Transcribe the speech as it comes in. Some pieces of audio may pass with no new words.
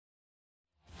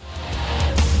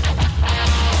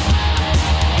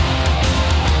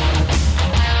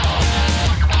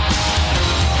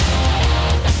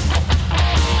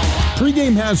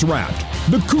game has wrapped.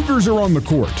 The Cougars are on the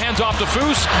court. Hands off to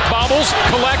Foose, bobbles,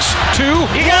 collects, 2,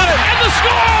 he got it, and the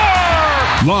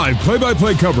score! Live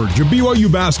play-by-play coverage of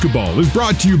BYU basketball is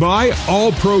brought to you by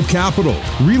All Pro Capital,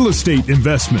 Real Estate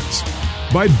Investments.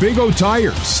 By Big O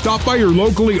Tires. Stop by your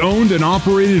locally owned and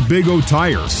operated Big O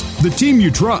Tires, the team you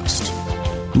trust.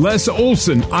 Les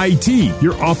Olson IT,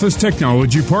 your office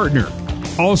technology partner.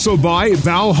 Also by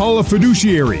Valhalla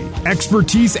Fiduciary,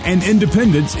 expertise and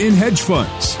independence in hedge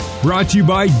funds. Brought to you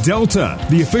by Delta,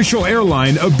 the official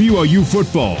airline of BYU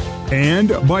football. And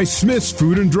by Smith's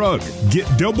Food and Drug. Get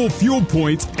double fuel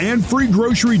points and free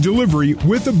grocery delivery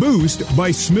with a boost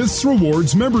by Smith's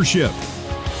Rewards membership.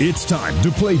 It's time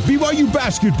to play BYU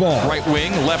basketball. Right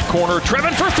wing, left corner,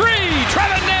 Trevin for 3!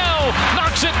 Trevin now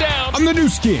knocks it down! On the new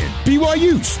skin,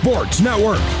 BYU Sports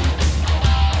Network.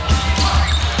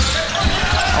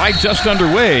 All right, just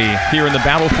underway here in the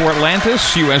battle for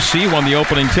Atlantis. USC won the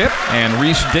opening tip, and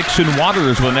Reese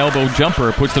Dixon-Waters with an elbow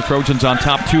jumper puts the Trojans on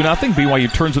top 2-0.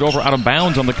 BYU turns it over out of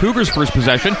bounds on the Cougars' first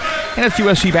possession, and it's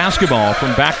USC basketball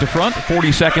from back to front.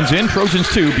 40 seconds in, Trojans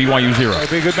 2, BYU 0. It'll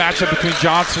be a good matchup between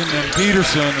Johnson and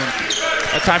Peterson. And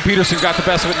that time Peterson got the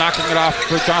best of it, knocking it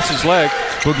off with Johnson's leg.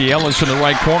 Boogie Ellis in the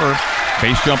right corner.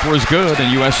 Base jumper is good,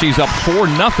 and USC's up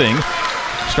 4-0.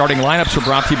 Starting lineups are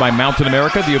brought to you by Mountain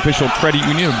America, the official credit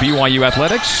union of BYU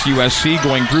Athletics. USC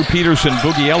going Drew Peterson,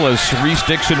 Boogie Ellis, Reese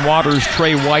Dixon-Waters,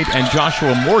 Trey White, and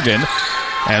Joshua Morgan.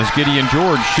 As Gideon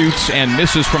George shoots and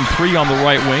misses from 3 on the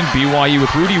right wing. BYU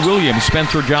with Rudy Williams,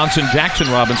 Spencer Johnson, Jackson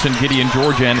Robinson, Gideon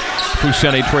George, and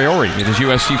Fousseyni Traore. It is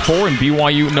USC 4 and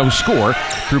BYU no score.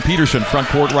 Drew Peterson, front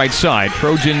court right side.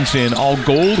 Trojans in all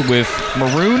gold with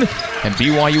maroon, and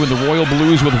BYU in the royal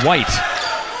blues with white.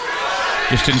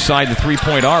 Just inside the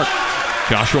three-point arc.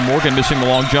 Joshua Morgan missing the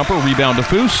long jumper. Rebound to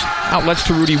Foose. Outlets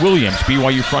to Rudy Williams.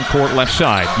 BYU front court left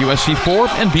side. USC 4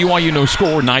 and BYU no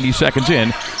score. 90 seconds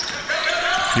in.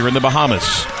 Here in the Bahamas.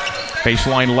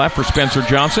 Baseline left for Spencer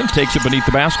Johnson. Takes it beneath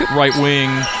the basket. Right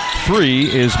wing 3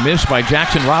 is missed by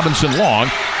Jackson Robinson long.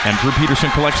 And Drew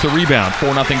Peterson collects the rebound.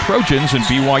 4-0 Trojans, and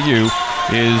BYU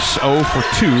is 0 for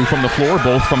 2 from the floor,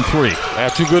 both from 3. Yeah,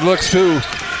 2 good looks, too.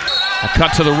 A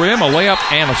cut to the rim, a layup,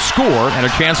 and a score, and a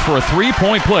chance for a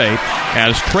three-point play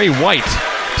as Trey White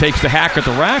takes the hack at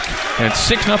the rack, and it's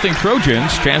 6-0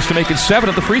 Trojans. Chance to make it 7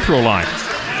 at the free throw line.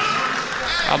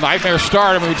 A nightmare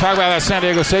start. I mean, we talk about that San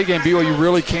Diego State game. BYU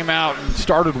really came out and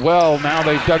started well. Now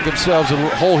they've dug themselves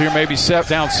a hole here, maybe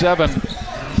down 7.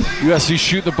 USC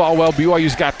shooting the ball well.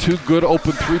 BYU's got 2 good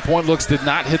open three-point looks. Did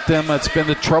not hit them. That's been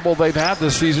the trouble they've had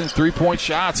this season. 3-point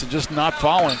shots and just not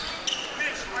falling.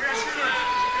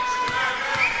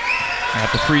 At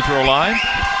the free throw line,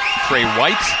 Trey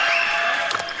White,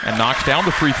 and knocks down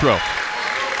the free throw.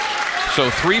 So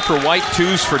 3 for White,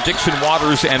 2s for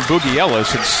Dixon-Waters and Boogie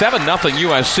Ellis, and 7-0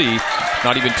 USC,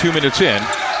 not even 2 minutes in.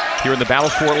 Here in the battle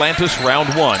for Atlantis,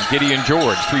 round 1. Gideon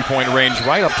George, three-point range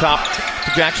right up top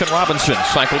to Jackson Robinson.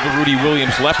 Cycle to Rudy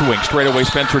Williams, left wing, straight away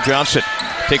Spencer Johnson.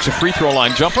 Takes a free throw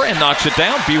line jumper and knocks it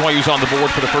down. BYU's on the board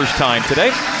for the first time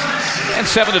today. And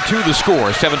 7-2 the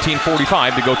score.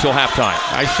 17:45 to go till halftime.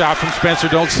 Nice shot from Spencer.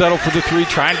 Don't settle for the 3.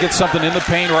 Try and get something in the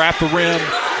paint or at the rim.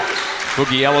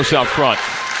 Boogie Ellis out front.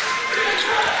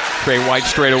 Trey White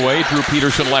straight away. Drew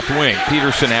Peterson left wing.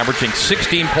 Peterson averaging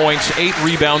 16 points, 8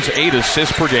 rebounds, 8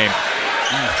 assists per game.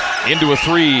 Into a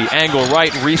 3, angle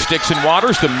right. Reese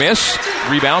Dixon-Waters, the miss.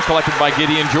 Rebound collected by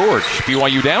Gideon George.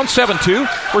 BYU down 7-2.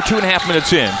 We're 2.5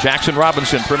 minutes in. Jackson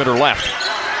Robinson, perimeter left.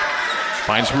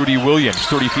 Finds Rudy Williams,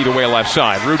 30 feet away left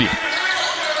side. Rudy.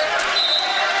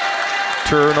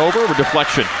 Turnover or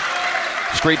deflection.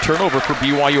 Straight turnover for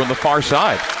BYU on the far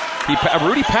side.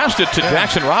 Rudy passed it to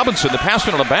Jackson Robinson. The pass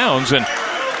went out of bounds, and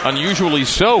unusually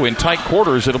so in tight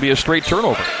quarters, it'll be a straight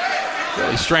turnover.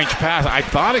 Really strange pass. I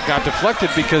thought it got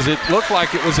deflected because it looked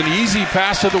like it was an easy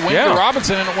pass to the wing to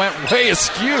Robinson, and it went way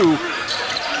askew.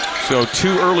 So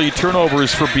 2 early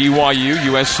turnovers for BYU.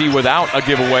 USC without a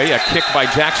giveaway. A kick by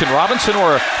Jackson Robinson,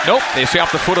 or nope, they stay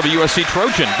off the foot of a USC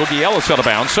Trojan. Boogie Ellis out of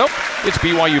bounds. So it's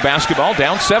BYU basketball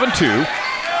down 7-2.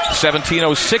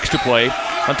 17:06 to play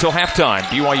until halftime.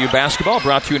 BYU basketball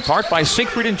brought to you in part by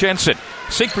Siegfried and Jensen.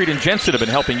 Siegfried and Jensen have been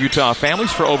helping Utah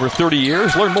families for over 30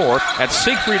 years. Learn more at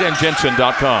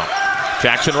siegfriedandjensen.com.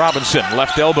 Jackson Robinson,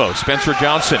 left elbow. Spencer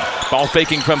Johnson, ball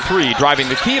faking from 3, driving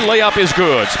the key. Layup is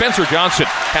good. Spencer Johnson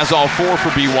has all 4 for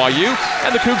BYU,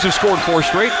 and the Cougs have scored 4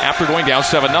 straight after going down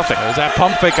 7-0. There's that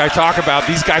pump fake I talk about.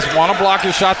 These guys want to block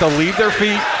your shot. They'll leave their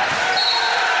feet.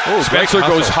 Oh, Spencer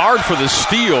goes hard for the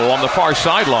steal on the far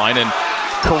sideline and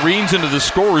careens into the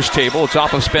scorer's table. It's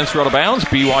off of Spencer out of bounds.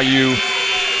 BYU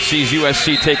sees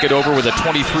USC take it over with a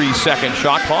 23-second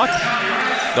shot clock.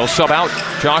 They'll sub out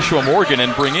Joshua Morgan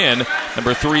and bring in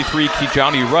number 33,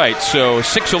 Kijani Wright. So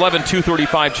 6'11",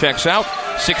 235 checks out,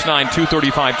 6'9",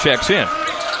 235 checks in.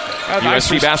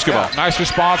 USC basketball. Yeah, nice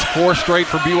response. 4 straight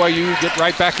for BYU. Get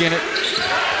right back in it.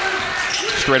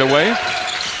 Straight away,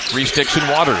 Reese Dixon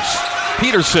Waters.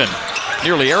 Peterson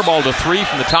nearly airballed a 3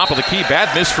 from the top of the key.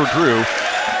 Bad miss for Drew.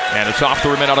 And it's off the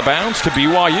rim and out of bounds to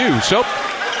BYU. So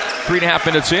 3.5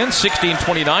 minutes in,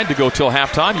 16:29 to go till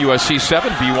halftime. USC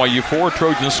 7, BYU 4.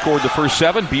 Trojans scored the first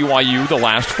 7, BYU the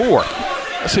last 4.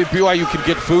 Let's see if BYU can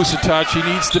get Foose a touch. He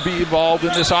needs to be involved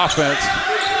in this offense.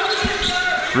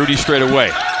 Rudy straight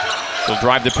away. He'll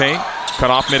drive the paint, cut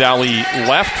off mid-alley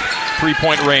left,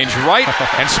 3-point range right,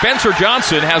 and Spencer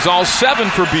Johnson has all 7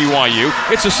 for BYU.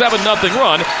 It's a 7-0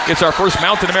 run. It's our first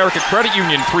Mountain America Credit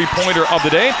Union 3-pointer of the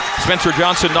day. Spencer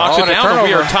Johnson knocks it down, and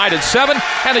we are tied at 7,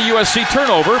 and a USC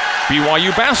turnover.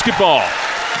 BYU basketball.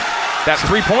 That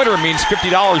 3-pointer means $50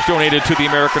 donated to the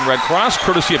American Red Cross,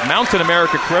 courtesy of Mountain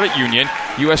America Credit Union.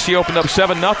 USC opened up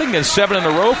 7-0, and 7 in a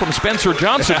row from Spencer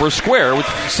Johnson. We're square with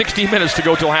 16 minutes to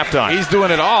go till halftime. He's doing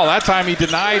it all. That time he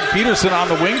denied Peterson on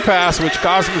the wing pass, which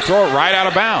caused him to throw it right out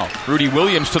of bounds. Rudy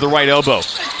Williams to the right elbow.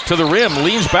 To the rim,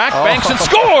 leans back, banks, and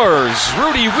scores!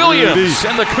 Rudy Williams.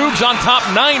 And the Cougs on top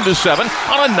 9-7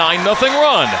 on a 9-0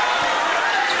 run.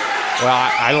 Well,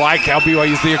 I like how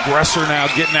BYU's the aggressor now,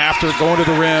 getting after it, going to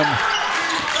the rim.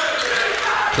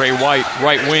 Trey White,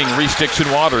 right wing, Reese Dixon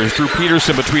Waters, Drew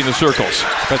Peterson between the circles.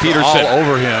 Peterson all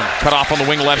over him. Cut off on the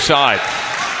wing left side,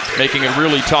 making it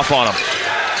really tough on him.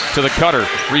 To the cutter,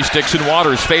 Reese Dixon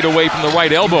Waters, fade away from the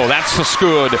right elbow. That's a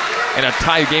good, and a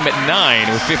tie game at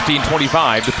 9 with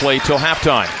 15:25 to play till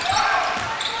halftime.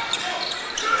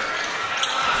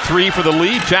 3 for the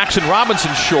lead. Jackson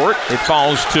Robinson short. It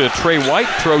falls to Trey White.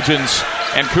 Trojans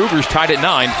and Cougars tied at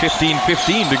 9,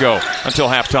 15-15 to go until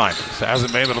halftime.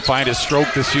 Hasn't been able to find his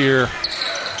stroke this year.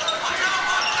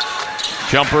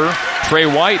 Jumper, Trey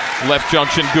White, left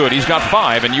junction, good. He's got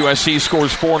 5, and USC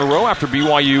scores 4 in a row after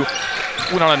BYU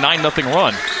went on a 9-0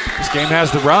 run. This game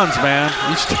has the runs, man.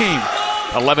 Each team.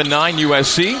 11-9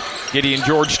 USC. Gideon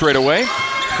George straight away.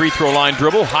 Free throw line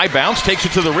dribble, high bounce, takes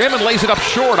it to the rim and lays it up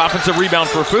short. Offensive rebound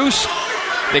for Foose.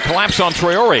 They collapse on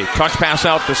Traore. Touch pass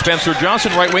out to Spencer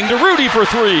Johnson, right wing to Rudy for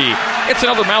 3. It's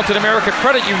another Mountain America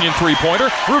Credit Union 3-pointer.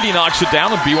 Rudy knocks it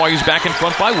down, and BYU's back in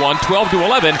front by 1,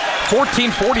 12-11,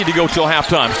 14:40 to go till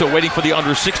halftime. Still waiting for the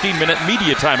under 16-minute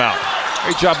media timeout.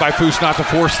 Great job by Foose not to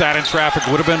force that in traffic.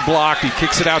 Would have been blocked. He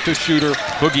kicks it out to Shooter.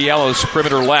 Boogie Ellis,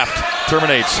 perimeter left.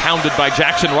 Terminates, hounded by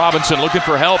Jackson Robinson, looking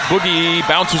for help. Boogie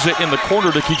bounces it in the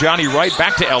corner to Kijani Wright,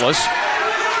 back to Ellis.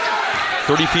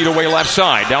 30 feet away left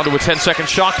side, down to a 10-second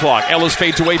shot clock. Ellis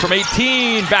fades away from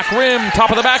 18, back rim, top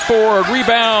of the backboard,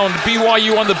 rebound,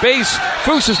 BYU on the base.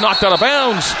 Foose is knocked out of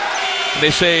bounds.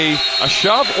 They say a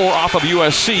shove or off of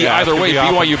USC. Yeah, either way,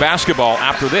 BYU basketball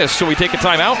after this. So we take a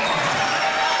timeout.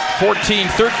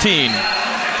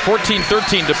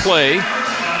 14-13 to play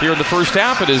here in the first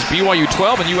half. It is BYU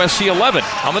 12 and USC 11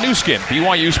 on the new skin,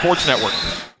 BYU Sports Network.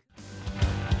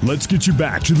 Let's get you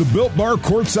back to the Built Bar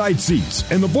courtside seats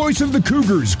and the voice of the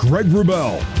Cougars, Greg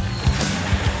Wrubell.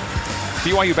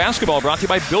 BYU basketball brought to you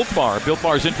by Built Bar. Built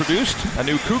Bar has introduced a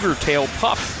new Cougar Tail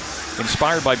Puff,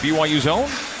 inspired by BYU's own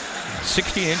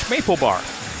 16-inch maple bar.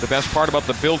 The best part about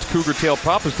the Built Cougar Tail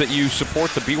Puff is that you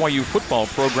support the BYU football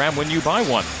program when you buy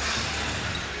one.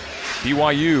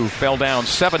 BYU fell down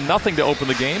 7-0 to open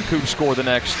the game. Cougs score the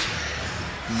next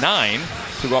 9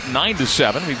 to go up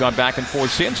 9-7. We've gone back and forth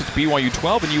since. It's BYU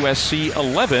 12 and USC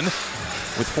 11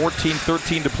 with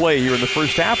 14-13 to play here in the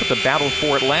first half at the Battle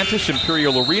for Atlantis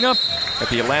Imperial Arena at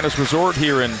the Atlantis Resort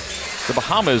here in the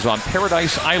Bahamas on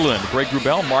Paradise Island. Greg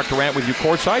Wrubell, Mark Durant with you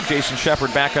courtside. Jason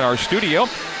Shepard back in our studio.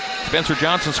 Spencer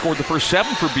Johnson scored the first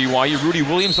 7 for BYU. Rudy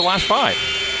Williams the last 5.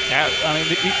 I mean,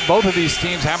 both of these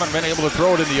teams haven't been able to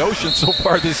throw it in the ocean so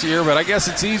far this year, but I guess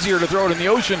it's easier to throw it in the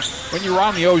ocean when you're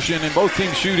on the ocean, and both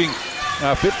teams shooting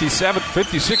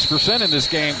 56% in this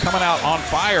game, coming out on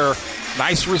fire.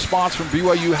 Nice response from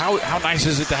BYU. How nice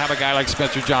is it to have a guy like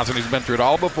Spencer Johnson who's been through it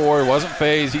all before, wasn't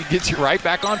phased. He gets you right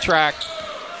back on track.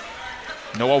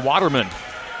 Noah Waterman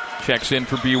checks in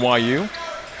for BYU.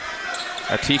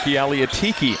 Atiki Ali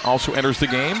Atiki also enters the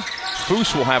game.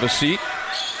 Foose will have a seat,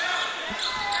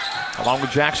 along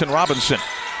with Jackson Robinson.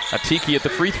 Atiki at the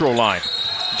free throw line.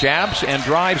 Jabs and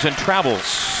drives and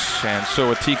travels. And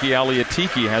so Atiki Ali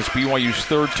Atiki has BYU's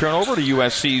 3rd turnover to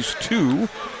USC's 2.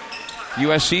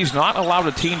 USC's not allowed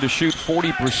a team to shoot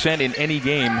 40% in any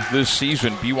game this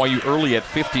season. BYU early at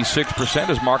 56%,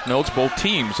 as Mark notes, both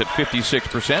teams at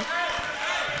 56%.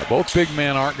 Both big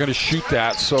men aren't going to shoot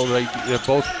that, so they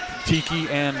both Tiki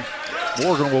and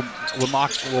Morgan will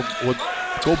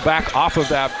go back off of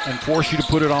that and force you to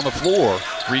put it on the floor.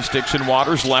 Reese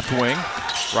Dixon-Waters, left wing.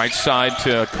 Right side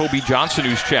to Kobe Johnson,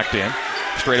 who's checked in.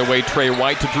 Straight away, Trey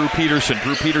White to Drew Peterson.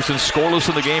 Drew Peterson scoreless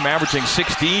in the game, averaging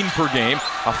 16 per game.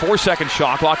 A 4-second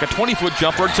shot clock, a 20-foot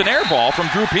jumper. It's an air ball from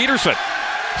Drew Peterson.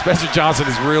 Spencer Johnson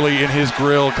is really in his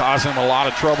grill, causing him a lot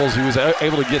of troubles. He was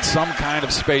able to get some kind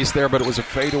of space there, but it was a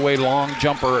fadeaway long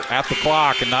jumper at the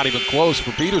clock and not even close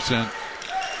for Peterson.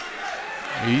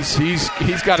 He's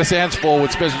got his hands full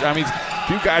with Spencer. I mean,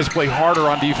 few guys play harder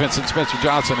on defense than Spencer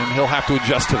Johnson, and he'll have to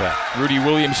adjust to that. Rudy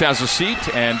Williams has a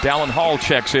seat, and Dallin Hall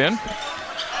checks in.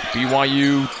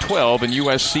 BYU 12 and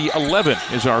USC 11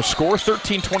 is our score.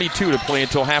 13:22 to play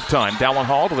until halftime. Dallin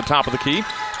Hall to the top of the key.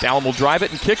 Dallin will drive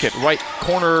it and kick it. Right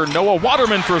corner, Noah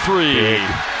Waterman for three.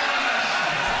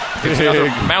 It's another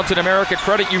Mountain America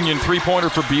Credit Union three-pointer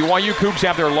for BYU. Cougs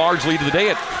have their large lead of the day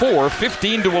at 4,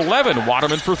 15-11.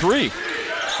 Waterman for three.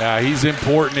 Yeah, he's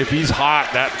important. If he's hot,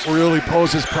 that really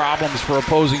poses problems for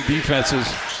opposing defenses.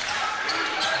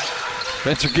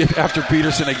 Spencer get after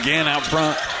Peterson again out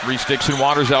front. Reese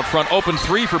Dixon-Waters out front. Open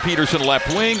three for Peterson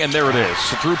left wing, and there it is.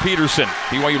 Drew Peterson.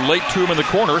 BYU late to him in the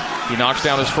corner. He knocks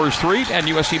down his first three, and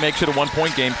USC makes it a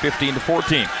one-point game,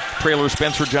 15-14. Trailer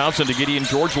Spencer Johnson to Gideon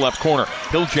George left corner.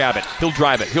 He'll jab it. He'll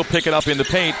drive it. He'll pick it up in the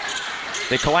paint.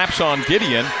 They collapse on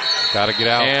Gideon. Got to get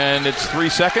out. And it's 3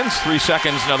 seconds. 3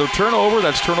 seconds, another turnover.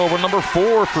 That's turnover number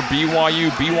 4 for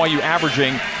BYU. BYU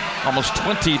averaging almost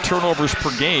 20 turnovers per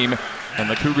game. And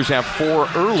the Cougars have 4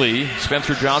 early.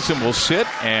 Spencer Johnson will sit,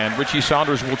 and Richie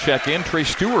Saunders will check in. Trey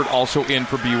Stewart also in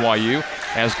for BYU,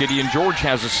 as Gideon George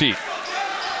has a seat.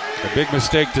 A big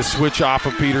mistake to switch off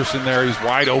of Peterson there. He's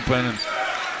wide open.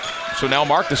 So now,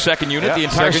 Mark, the second unit, the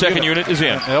entire second unit is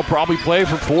in. They'll probably play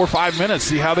for 4 or 5 minutes,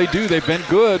 see how they do. They've been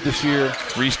good this year.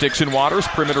 Reese Dixon-Waters,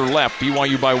 perimeter left.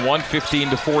 BYU by 1,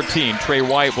 15-14. Trey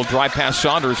White will drive past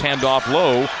Saunders, handoff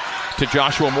low to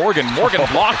Joshua Morgan. Morgan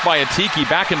blocked by Atiki,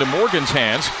 back into Morgan's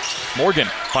hands. Morgan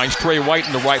finds Trey White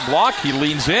in the right block. He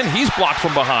leans in. He's blocked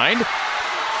from behind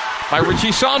by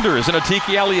Richie Saunders, and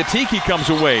Atiki Atiki comes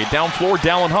away. Down floor,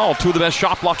 Dallin Hall. Two of the best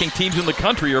shot-blocking teams in the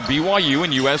country are BYU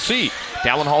and USC.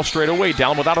 Dallin Hall straight away.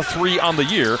 Dallin without a 3 on the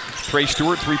year. Trey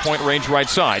Stewart, three-point range right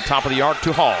side. Top of the arc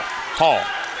to Hall. Hall.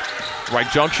 Right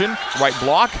junction, right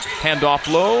block, handoff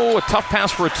low, a tough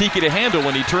pass for Atiki to handle,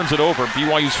 and he turns it over.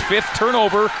 BYU's 5th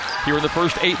turnover here in the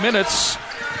first 8 minutes.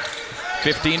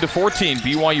 15-14,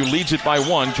 BYU leads it by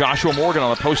 1. Joshua Morgan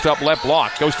on a post-up left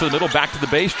block. Goes to the middle, back to the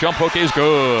base, jump hook is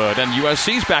good. And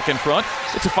USC's back in front.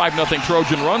 It's a 5-0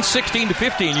 Trojan run,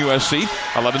 16-15 USC,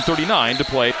 11:39 to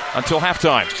play until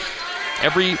halftime.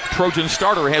 Every Trojan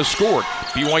starter has scored.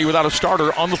 BYU without a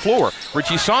starter on the floor.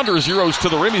 Richie Saunders zeroes to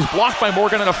the rim. He's blocked by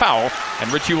Morgan and a foul.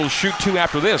 And Richie will shoot 2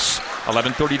 after this.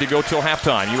 11:30 to go till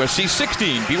halftime. USC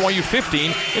 16, BYU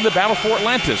 15 in the battle for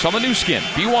Atlantis on the new skin,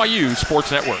 BYU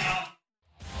Sports Network.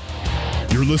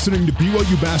 You're listening to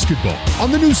BYU Basketball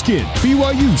on the new skin,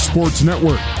 BYU Sports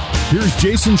Network. Here's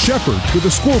Jason Shepard with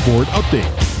a scoreboard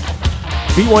update.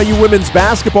 BYU women's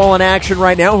basketball in action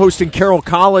right now, hosting Carroll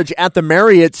College at the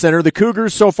Marriott Center. The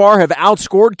Cougars so far have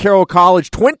outscored Carroll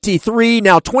College 23,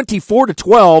 now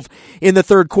 24-12 in the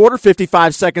third quarter.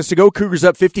 55 seconds to go. Cougars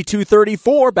up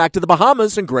 52-34. Back to the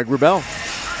Bahamas and Greg Wrubell.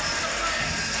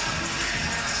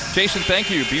 Jason,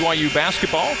 thank you. BYU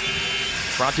basketball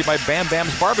brought to you by Bam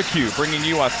Bam's Barbecue, bringing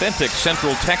you authentic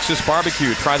Central Texas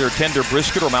barbecue. Try their tender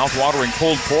brisket or mouth-watering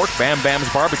pulled pork. Bam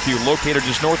Bam's Barbecue, located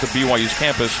just north of BYU's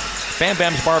campus. Bam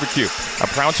Bam's Barbecue, a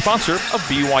proud sponsor of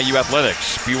BYU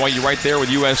Athletics. BYU right there with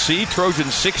USC.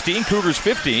 Trojans 16, Cougars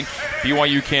 15.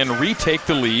 BYU can retake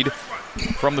the lead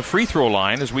from the free throw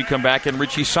line as we come back, and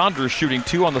Richie Saunders shooting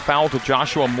 2 on the foul to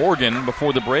Joshua Morgan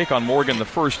before the break. On Morgan, the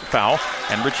first foul,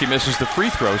 and Richie misses the free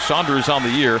throw. Saunders on the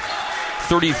year,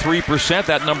 33%,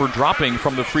 that number dropping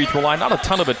from the free throw line. Not a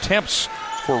ton of attempts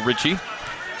for Richie.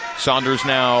 Saunders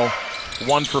now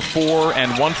 1 for 4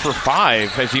 and 1 for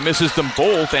 5 as he misses them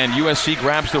both, and USC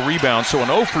grabs the rebound. So an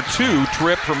 0 for 2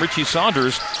 trip from Richie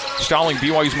Saunders, stalling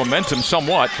BYU's momentum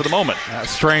somewhat for the moment.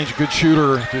 Strange, good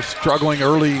shooter, just struggling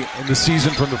early in the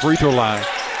season from the free throw line.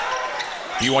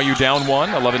 BYU down 1,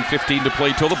 11:15 to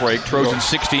play till the break. Trojans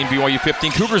 16, BYU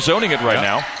 15. Cougars zoning it right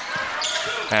now,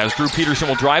 as Drew Peterson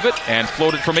will drive it and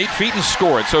float it from 8 feet and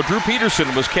score it. So Drew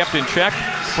Peterson was kept in check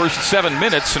first 7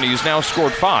 minutes, and he's now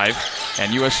scored 5.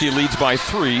 And USC leads by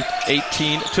 3,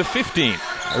 18-15.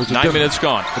 9 minutes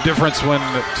gone. The difference when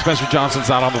Spencer Johnson's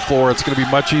not on the floor, it's going to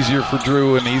be much easier for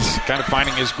Drew, and he's kind of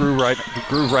finding his groove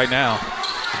right now.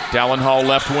 Dallin Hall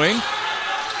left wing.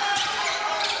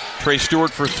 Trey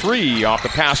Stewart for 3 off the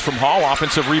pass from Hall.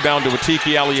 Offensive rebound to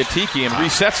Atiki Aliatiki and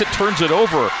resets it, turns it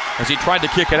over as he tried to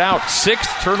kick it out.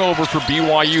 6th turnover for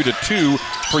BYU to 2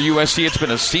 for USC. It's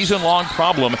been a season-long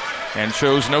problem and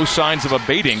shows no signs of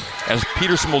abating as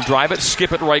Peterson will drive it,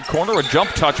 skip it right corner, a jump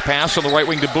touch pass on the right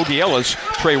wing to Boogie Ellis.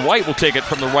 Trey White will take it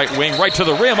from the right wing, right to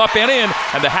the rim, up and in,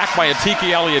 and the hack by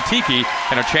Atiki Aliatiki,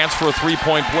 and a chance for a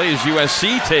 3-point play as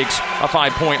USC takes a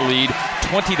 5-point lead,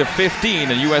 20-15,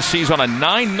 and USC's on a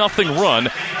 9-0 run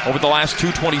over the last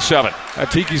 2:27.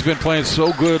 Atiki's been playing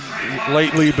so good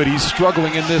lately, but he's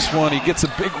struggling in this one. He gets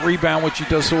a big rebound, which he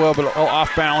does so well, but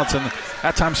off balance, and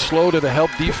that time slow to the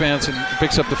help defense and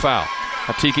picks up the foul.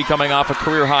 Atiki coming off a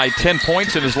career-high 10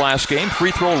 points in his last game.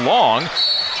 Free throw long.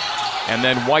 And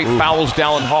then White fouls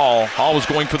Dallin Hall. Hall was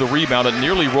going for the rebound. It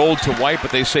nearly rolled to White,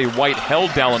 but they say White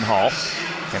held Dallin Hall.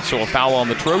 And so a foul on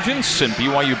the Trojans, and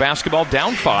BYU basketball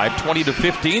down 5,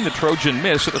 20-15. The Trojan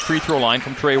miss at the free throw line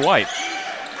from Trey White.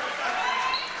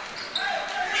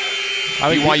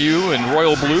 BYU and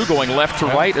royal blue going left to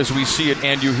right as we see it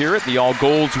and you hear it. The all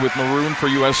golds with maroon for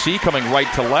USC coming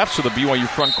right to left, so the BYU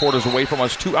front court is away from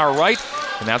us to our right,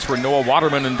 and that's where Noah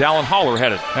Waterman and Dallin Hall are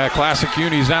headed. Classic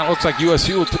unis. Now it looks like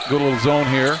USC will go to a little zone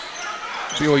here.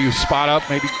 BYU spot up,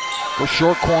 maybe go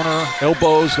short corner,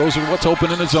 elbows. Those are what's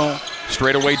open in the zone.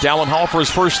 Straight away, Dallin Hall for his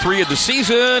first 3 of the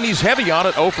season. He's heavy on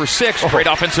it, 0 for 6. Great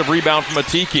offensive rebound from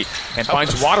Atiki and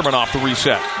finds Waterman off the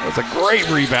reset. That's a great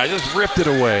rebound. Just ripped it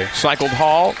away. Cycled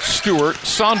Hall, Stewart,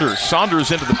 Saunders. Saunders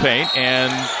into the paint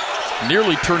and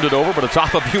nearly turned it over, but it's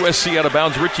off of USC out of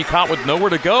bounds. Richie Cott with nowhere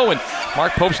to go, and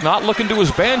Mark Pope's not looking to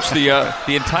his bench. The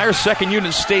entire second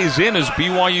unit stays in as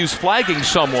BYU's flagging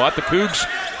somewhat. The Cougs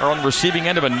are on the receiving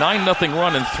end of a 9-0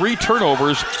 run and 3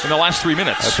 turnovers in the last 3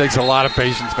 minutes. That takes a lot of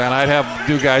patience, man. I'd have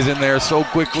new guys in there so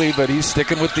quickly, but he's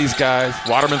sticking with these guys.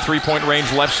 Waterman 3-point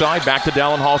range left side, back to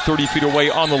Dallin Hall 30 feet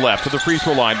away on the left to the free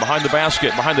throw line, behind the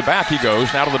basket, behind the back he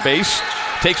goes, now to the base.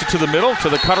 Takes it to the middle, to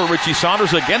the cutter, Richie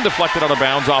Saunders, again deflected out of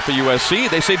bounds off the USC.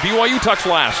 They say BYU touch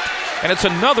last, and it's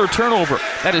another turnover.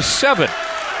 That is 7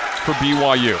 for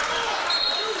BYU.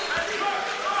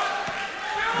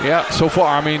 Yeah, so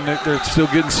far, I mean, they're still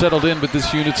getting settled in, but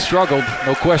this unit struggled,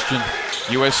 no question.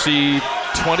 USC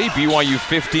 20, BYU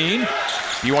 15.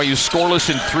 BYU scoreless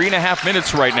in 3.5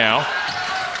 minutes right now.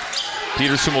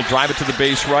 Peterson will drive it to the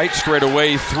base right, straight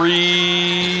away,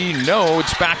 3, no,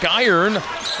 it's back iron,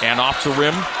 and off the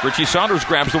rim, Richie Saunders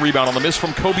grabs the rebound on the miss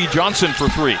from Kobe Johnson for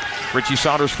 3. Richie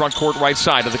Saunders front court right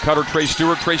side to the cutter, Trey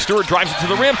Stewart. Trey Stewart drives it to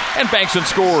the rim and banks and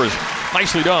scores.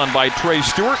 Nicely done by Trey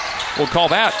Stewart. We'll call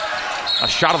that a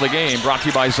shot of the game, brought to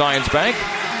you by Zions Bank.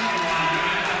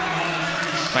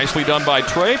 Nicely done by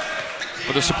Trey.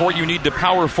 For the support you need to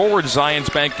power forward,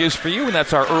 Zions Bank gives for you, and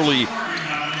that's our early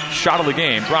shot of the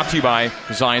game, brought to you by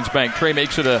Zions Bank. Trey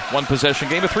makes it a 1-possession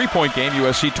game, a 3-point game,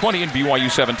 USC 20 and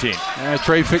BYU 17.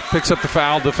 Trey picks up the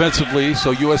foul defensively,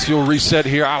 so USC will reset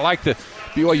here. I like the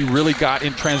BYU really got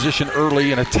in transition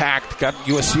early and attacked, got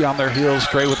USC on their heels.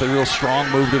 Trey with a real strong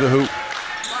move to the hoop.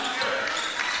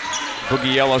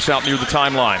 Boogie Ellis out near the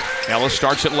timeline. Ellis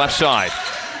starts at left side.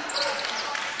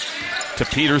 To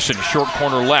Peterson, short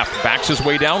corner left, backs his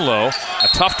way down low. A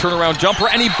tough turnaround jumper,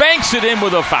 and he banks it in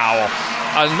with a foul.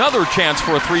 Another chance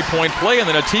for a 3-point play, and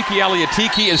then Atiki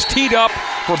Aliatiki is teed up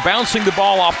for bouncing the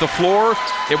ball off the floor.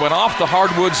 It went off the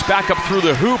hardwoods, back up through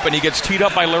the hoop, and he gets teed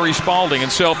up by Larry Spalding.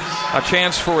 And so a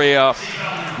chance for a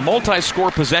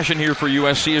multi-score possession here for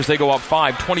USC as they go up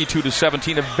 5,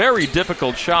 22-17. A very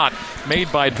difficult shot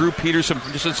made by Drew Peterson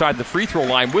from just inside the free throw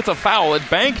line with a foul. It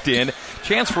banked in.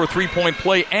 Chance for a 3-point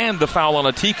play and the foul on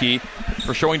Atiki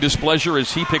for showing displeasure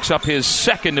as he picks up his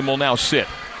second and will now sit.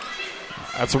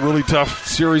 That's a really tough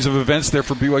series of events there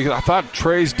for BYU. I thought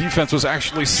Trey's defense was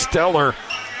actually stellar.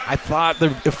 I thought the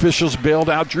officials bailed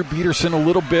out Drew Peterson a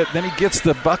little bit. Then he gets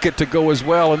the bucket to go as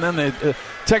well. And then the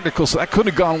technical, so that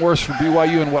couldn't have gone worse for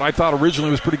BYU and what I thought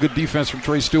originally was pretty good defense from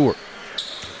Trey Stewart.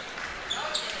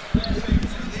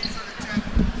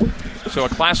 So a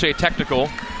Class A technical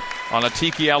on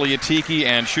Atiki Aliatiki,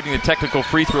 and shooting the technical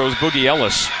free throws, Boogie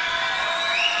Ellis.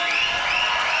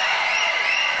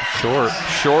 Short.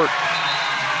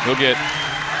 He'll get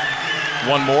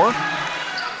one more.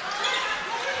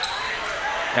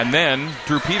 And then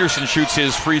Drew Peterson shoots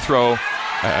his free throw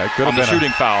on the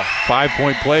shooting foul.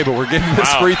 5-point play, but we're getting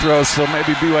this free throw, so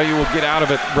maybe BYU will get out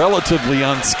of it relatively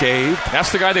unscathed.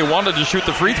 That's the guy they wanted to shoot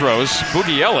the free throws,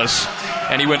 Boogie Ellis.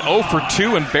 And he went 0 for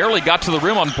 2 and barely got to the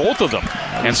rim on both of them.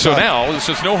 And so now, it's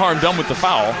no harm done with the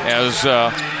foul, as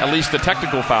at least the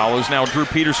technical foul is now Drew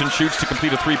Peterson shoots to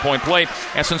complete a 3-point play.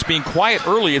 And since being quiet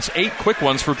early, it's 8 quick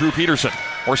ones for Drew Peterson,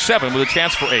 or 7 with a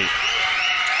chance for 8.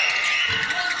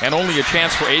 and only a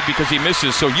chance for 8 because he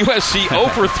misses. So USC 0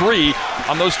 for 3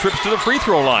 on those trips to the free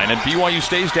throw line, and BYU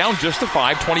stays down just to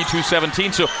 5,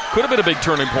 22-17. So could have been a big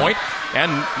turning point,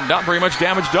 and not very much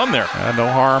damage done there. No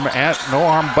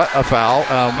harm but a foul.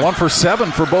 1 for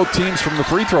 7 for both teams from the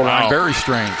free throw line. Very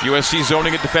strange. USC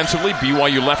zoning it defensively.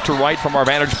 BYU left to right from our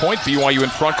vantage point. BYU in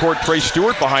front court. Trey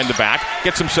Stewart behind the back.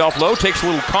 Gets himself low, takes a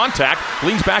little contact,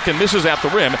 leans back and misses at the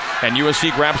rim, and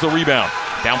USC grabs the rebound.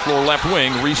 Down floor left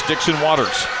wing, Reese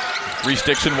Dixon-Waters. Reese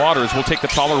Dixon-Waters will take the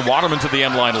taller Waterman to the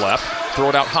end line left. Throw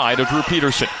it out high to Drew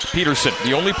Peterson. Peterson,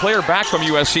 the only player back from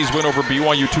USC's win over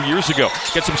BYU 2 years ago.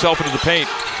 Gets himself into the paint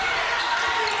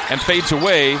and fades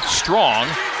away strong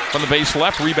from the base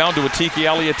left. Rebound to Atiki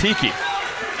Aliatiki.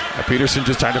 Peterson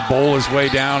just tried to bowl his way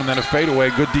down and then a fadeaway.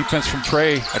 Good defense from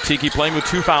Trey. Atiki playing with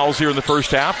 2 fouls here in the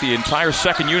first half. The entire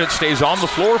second unit stays on the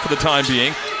floor for the time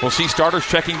being. We'll see starters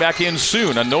checking back in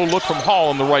soon. A no look from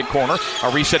Hall in the right corner. A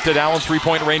reset to Allen,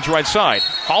 3-point range right side.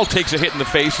 Hall takes a hit in the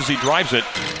face as he drives it.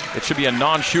 It should be a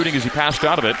non-shooting as he passed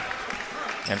out of it.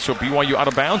 And so BYU out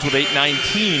of bounds with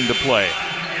 8:19 to play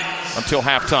until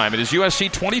halftime. It is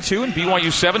USC 22 and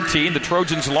BYU 17. The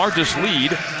Trojans' largest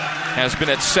lead has been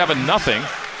at 7-0.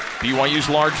 BYU's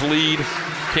large lead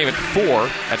came at 4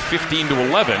 at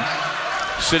 15-11.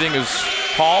 Sitting is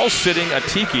Hall, sitting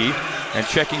Atiki, and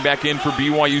checking back in for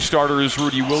BYU starters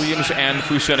Rudy Williams and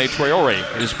Fousseyni Traore.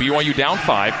 It is BYU down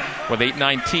 5 with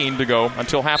 8:19 to go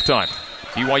until halftime.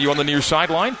 BYU on the near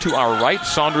sideline. To our right,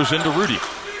 Saunders into Rudy.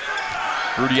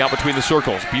 Rudy out between the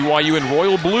circles. BYU in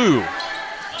royal blue.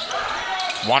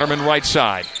 Waterman right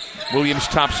side. Williams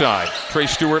top side. Trey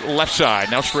Stewart left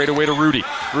side. Now straight away to Rudy.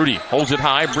 Rudy holds it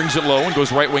high, brings it low, and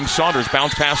goes right wing Saunders.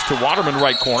 Bounce pass to Waterman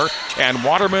right corner. And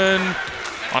Waterman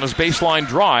on his baseline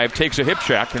drive takes a hip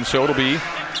check. And so it'll be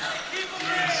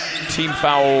team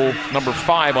foul number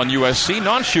 5 on USC.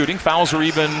 Non-shooting. Fouls are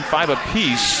even 5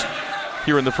 apiece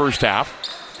here in the first half.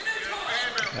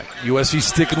 USC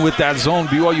sticking with that zone.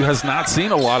 BYU has not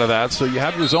seen a lot of that, so you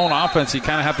have your zone offense. You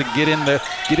kind of have to get in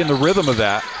the rhythm of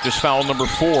that. Just foul number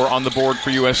 4 on the board for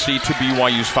USC to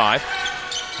BYU's 5.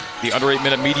 The under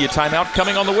 8-minute media timeout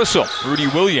coming on the whistle. Rudy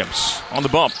Williams on the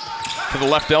bump to the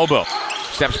left elbow.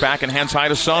 Steps back and hands high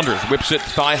to Saunders. Whips it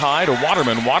thigh high to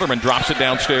Waterman. Waterman drops it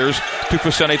downstairs to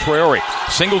Fousseyni Traore.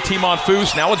 Single team on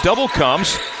Foose. Now a double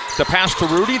comes. The pass to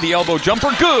Rudy, the elbow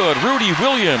jumper, good. Rudy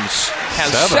Williams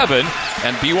has 7,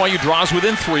 and BYU draws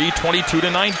within 3,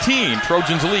 22-19.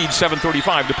 Trojans lead,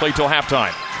 7:35 to play till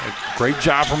halftime. Great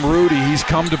job from Rudy. He's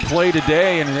come to play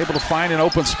today and able to find an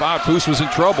open spot. Foose was in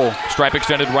trouble. Stripe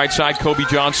extended right side, Kobe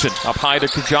Johnson. Up high to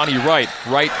Kajani Wright.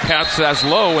 Wright passes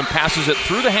low and passes it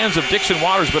through the hands of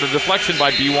Dixon-Waters, but a deflection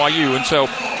by BYU. And so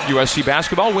USC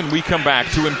basketball when we come back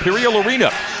to Imperial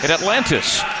Arena in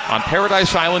Atlantis on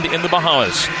Paradise Island in the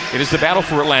Bahamas. It is the battle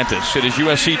for Atlantis. It is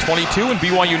USC 22 and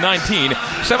BYU 19.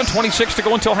 7:26 to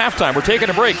go until halftime. We're taking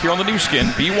a break here on the new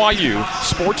skin, BYU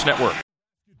Sports Network.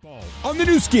 On the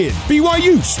new skin,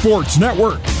 BYU Sports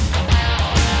Network.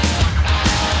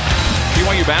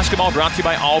 BYU basketball brought to you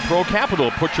by All Pro Capital.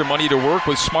 Put your money to work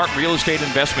with smart real estate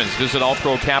investments. Visit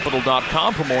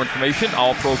allprocapital.com for more information.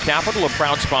 All Pro Capital, a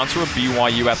proud sponsor of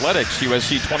BYU Athletics.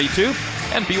 USC 22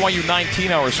 and BYU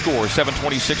 19 our score.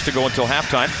 7:26 to go until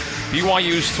halftime.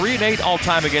 BYU's 3-8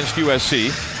 all-time against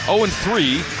USC.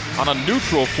 0-3 on a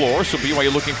neutral floor, so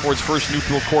BYU looking for its first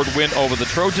neutral court win over the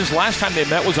Trojans. Last time they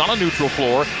met was on a neutral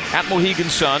floor at Mohegan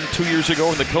Sun 2 years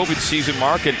ago in the COVID season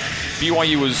mark, and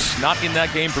BYU was not in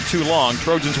that game for too long.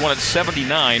 Trojans won at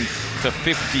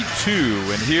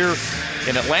 79-52, and here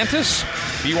in Atlantis,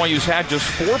 BYU's had just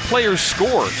 4 players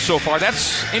score so far.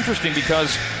 That's interesting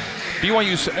because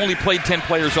BYU's only played 10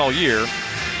 players all year.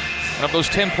 And of those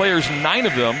 10 players, 9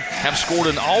 of them have scored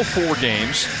in all 4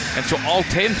 games. And so all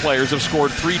 10 players have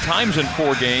scored 3 times in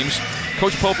 4 games.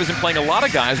 Coach Pope isn't playing a lot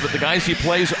of guys, but the guys he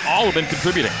plays, all have been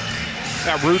contributing.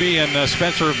 Rudy and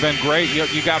Spencer have been great.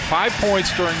 You got 5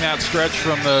 points during that stretch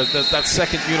from that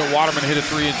second unit. Waterman hit a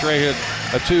 3 and Trey hit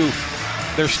a 2.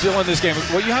 They're still in this game.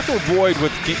 What you have to avoid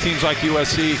with teams like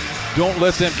USC, don't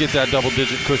let them get that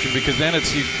double-digit cushion, because then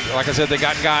it's, like I said, they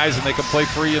got guys and they can play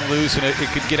free and loose, and it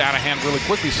could get out of hand really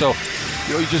quickly. So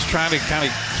you're just trying to kind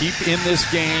of keep in this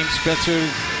game. Spencer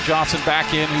Johnson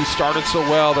back in, who started so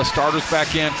well. The starters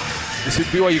back in. This is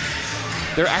BYU.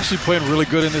 They're actually playing really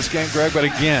good in this game, Greg. But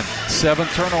again, 7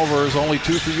 turnovers, only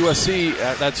 2 for USC.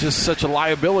 That's just such a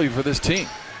liability for this team.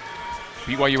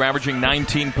 BYU averaging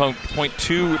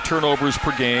 19.2 turnovers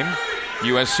per game.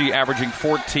 USC averaging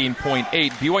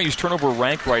 14.8. BYU's turnover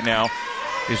rank right now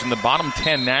is in the bottom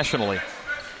 10 nationally,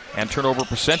 and turnover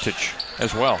percentage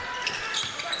as well.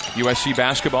 USC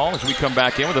basketball as we come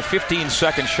back in with a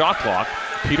 15-second shot clock.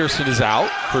 Peterson is out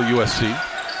for USC.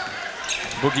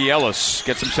 Boogie Ellis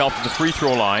gets himself to the free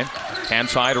throw line. Hand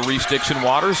side to Reese Dixon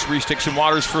Waters. Reese Dixon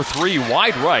Waters for three,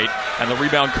 wide right. And the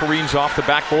rebound careens off the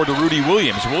backboard to Rudy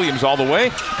Williams. Williams all the way,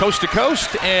 coast to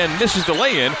coast, and misses the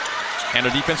lay-in. And a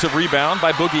defensive rebound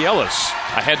by Boogie Ellis.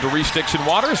 Ahead to Reese Dixon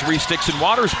Waters. Reese Dixon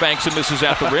Waters banks and misses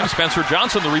at the rim. Spencer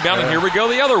Johnson the rebound, and here we go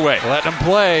the other way. Let him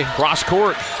play. Cross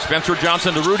court. Spencer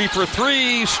Johnson to Rudy for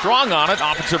three. Strong on it.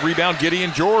 Offensive rebound,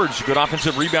 Gideon George. Good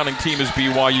offensive rebounding team is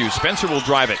BYU. Spencer will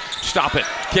drive it. Stop it.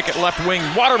 Kick it left wing.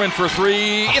 Waterman for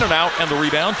three. In and out. And the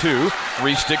rebound to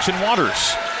Reese Dixon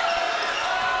Waters.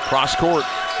 Cross court.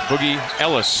 Boogie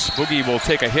Ellis. Boogie will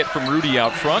take a hit from Rudy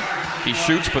out front. He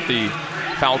shoots, but the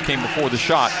foul came before the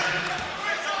shot.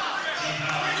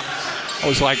 I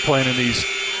always like playing in these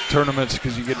tournaments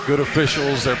because you get good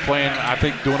officials. They're playing, I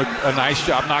think, doing a nice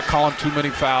job, not calling too many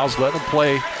fouls, letting them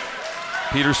play.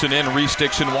 Peterson in, Reese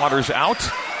Dixon Waters out.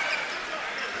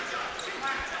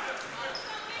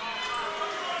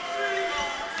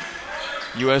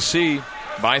 USC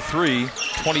by 3,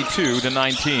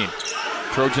 22-19.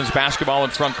 Trojans basketball in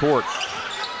front court.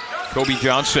 Kobe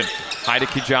Johnson. High to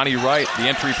Kijani Wright. The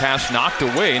entry pass knocked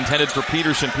away, intended for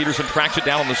Peterson. Peterson tracks it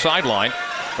down on the sideline.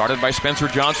 Guarded by Spencer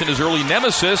Johnson, his early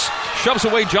nemesis. Shoves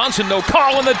away Johnson, no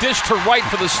call on the dish to Wright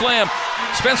for the slam.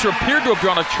 Spencer appeared to have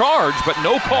drawn a charge, but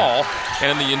no call.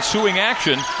 And in the ensuing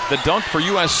action, the dunk for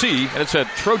USC, and it's a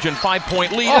Trojan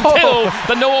 5-point lead until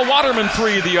the Noah Waterman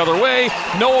three the other way.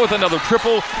 Noah with another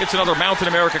triple. It's another Mountain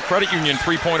America Credit Union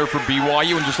three-pointer for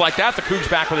BYU, and just like that, the Cougs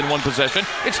back within one possession.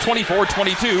 It's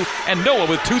 24-22, and Noah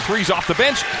with 2 threes off the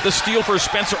bench. The steal for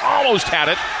Spencer almost had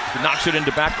it. He knocks it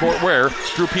into backcourt where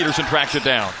Drew Peterson tracks it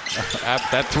down.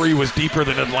 That three was deeper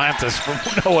than Atlantis from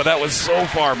Noah. That was so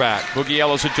far back. Boogie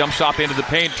Ellis, a jump stop into the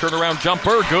paint. Turnaround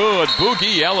jumper. Good.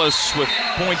 Boogie Ellis with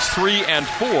points 3 and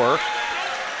 4.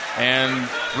 And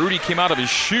Rudy came out of his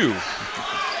shoe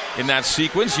in that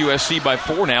sequence. USC by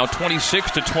 4 now,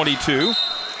 26-22.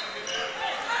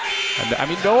 And, I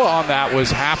mean, Noah on that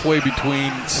was halfway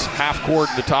between half court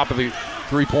and the top of the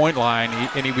three-point line,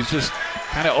 and he was just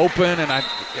kind of open, and I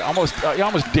almost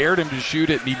dared him to shoot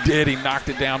it, and he did. He knocked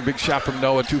it down. Big shot from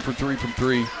Noah, 2 for 3 from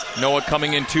 3. Noah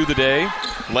coming into the day,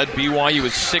 led BYU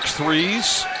with 6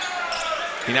 threes.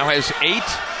 He now has 8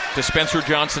 to Spencer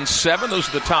Johnson 7. Those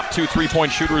are the top 2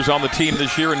 3-point shooters on the team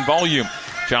this year in volume.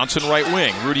 Johnson right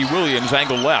wing, Rudy Williams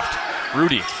angle left.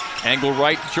 Rudy, angle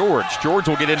right, George. George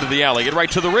will get into the alley, get right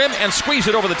to the rim, and squeeze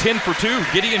it over the 10 for 2.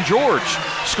 Gideon George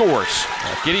scores.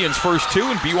 Gideon's first 2,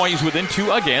 and BYU's within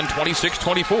 2 again,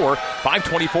 26-24.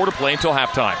 5:24 to play until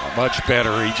halftime. Much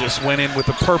better. He just went in with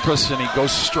a purpose, and he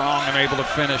goes strong and able to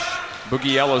finish.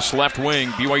 Boogie Ellis, left wing.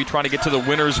 BYU trying to get to the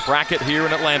winner's bracket here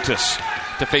in Atlantis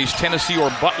to face Tennessee or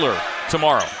Butler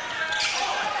tomorrow.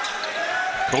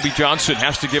 Kobe Johnson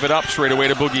has to give it up straight away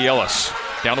to Boogie Ellis.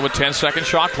 Down to a 10-second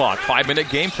shot clock, 5-minute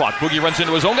game clock. Boogie runs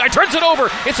into his own guy, turns it over.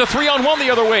 It's a 3-on-1 the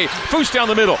other way. Foose down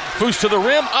the middle. Foose to the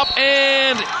rim, up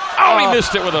and he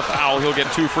missed it with a foul. He'll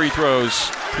get 2 free throws.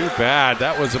 Too bad.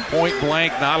 That was a point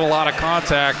blank, not a lot of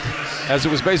contact, as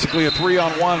it was basically a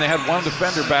 3-on-1. They had one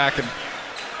defender back, and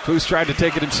Foose tried to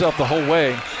take it himself the whole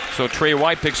way. So Trey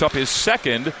White picks up his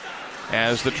second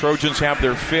as the Trojans have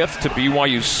their 5th to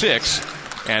BYU's 6th.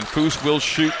 And Foose will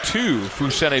shoot 2.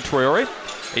 Fousseyni Traore,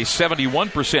 a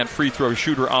 71% free throw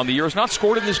shooter on the year, has not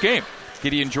scored in this game.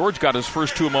 Gideon George got his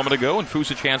first 2 a moment ago, and Foose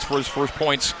a chance for his first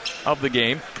points of the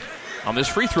game on this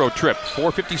free throw trip.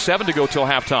 4:57 to go till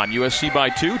halftime. USC by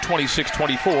 2,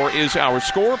 26-24 is our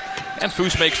score, and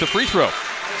Foose makes the free throw.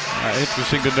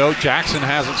 Interesting to note, Jackson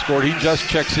hasn't scored. He just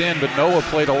checks in, but Noah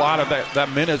played a lot of that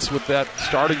minutes with that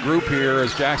starting group here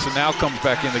as Jackson now comes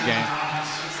back in the game.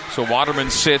 So Waterman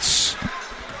sits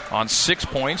on 6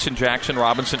 points, and Jackson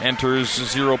Robinson enters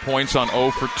 0 points on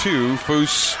 0 for 2.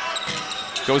 Foose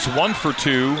goes 1 for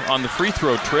 2 on the free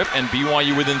throw trip, and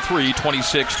BYU within 3,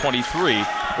 26-23.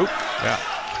 Oop. Yeah.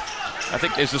 I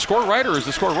think, is the score right or is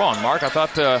the score wrong, Mark? I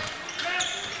thought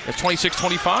it's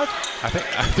 26-25? I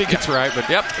think it's right, but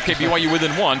yep. Okay, BYU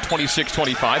within 1,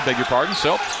 26-25, beg your pardon.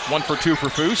 So 1 for 2 for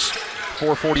Foose.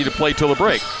 4:40 to play till the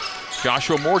break.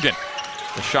 Joshua Morgan,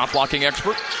 the shot blocking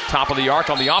expert, top of the arc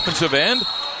on the offensive end.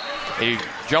 A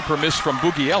jumper miss from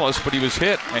Boogie Ellis, but he was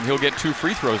hit, and he'll get 2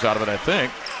 free throws out of it, I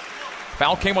think.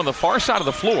 Foul came on the far side of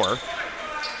the floor.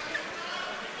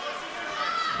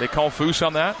 They call Foose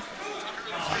on that.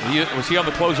 Was he on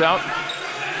the closeout?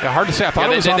 Yeah, hard to say. I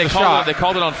thought it was on the shot. They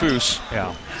called it on Foose.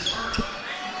 Yeah.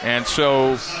 And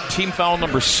so, team foul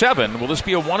number 7. Will this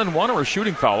be a 1-and-1 or a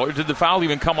shooting foul? Or did the foul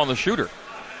even come on the shooter?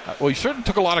 Well, he certainly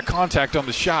took a lot of contact on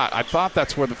the shot. I thought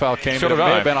that's where the foul came. So it may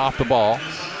have been off the ball.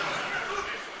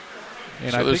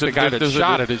 And I think the guy that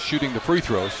shot it is shooting the free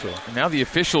throws. So. Now the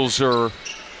officials are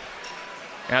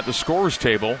at the scorer's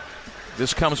table.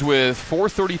 This comes with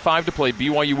 4:35 to play.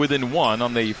 BYU within one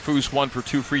on the Foose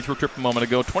 1-for-2 free throw trip a moment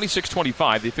ago.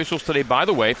 26-25. The officials today, by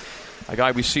the way, a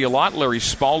guy we see a lot, Larry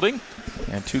Spalding,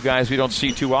 and two guys we don't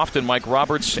see too often, Mike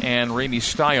Roberts and Ramey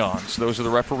Styons. Those are the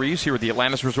referees here at the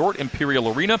Atlantis Resort, Imperial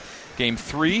Arena. Game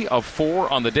 3 of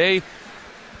 4 on the day.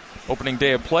 Opening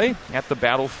day of play at the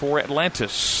Battle for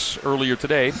Atlantis. Earlier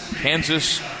today,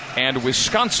 Kansas and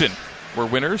Wisconsin were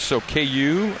winners, so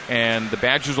KU and the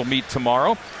Badgers will meet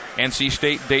tomorrow. NC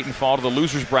State, Dayton fall to the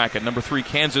losers bracket. Number 3,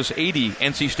 Kansas 80,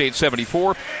 NC State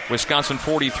 74, Wisconsin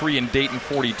 43, and Dayton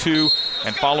 42.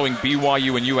 And following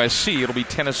BYU and USC, it'll be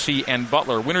Tennessee and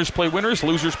Butler. Winners play winners,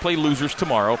 losers play losers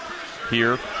tomorrow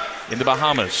here in the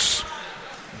Bahamas.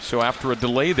 So after a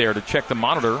delay there to check the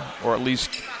monitor, or at least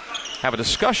have a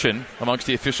discussion amongst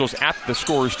the officials at the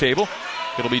scorer's table,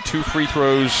 it'll be 2 free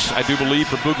throws, I do believe,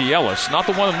 for Boogie Ellis. Not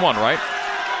the 1-and-1, right?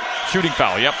 Shooting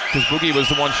foul, yep, because Boogie was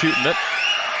the one shooting it.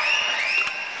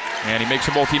 And he makes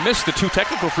them both. He missed the 2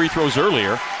 technical free throws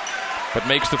earlier, but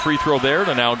makes the free throw there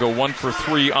to now go 1 for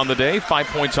 3 on the day. 5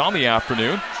 points on the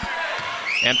afternoon.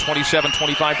 And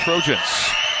 27-25 Trojans.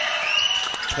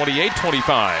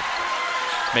 28-25.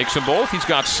 Makes them both. He's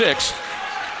got 6.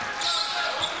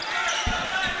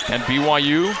 And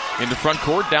BYU in the front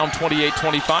court down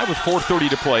 28-25 with 4:30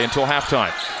 to play until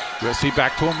halftime. USC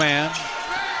back to a man.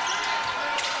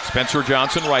 Spencer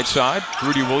Johnson right side.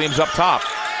 Rudy Williams up top.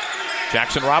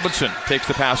 Jackson Robinson takes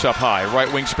the pass up high. Right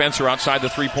wing Spencer outside the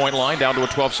three-point line down to a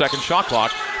 12-second shot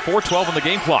clock. 4:12 on the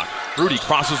game clock. Rudy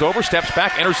crosses over, steps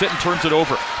back, enters it, and turns it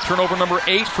over. Turnover number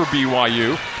 8 for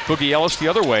BYU. Boogie Ellis the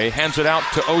other way, hands it out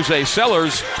to Jose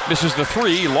Sellers. Misses the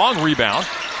 3, long rebound.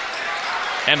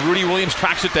 And Rudy Williams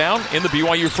tracks it down in the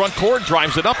BYU front court,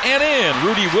 drives it up and in.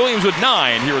 Rudy Williams with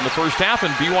 9 here in the first half,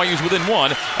 and BYU's within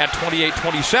 1 at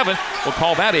 28-27. We'll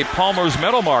call that a Palmer's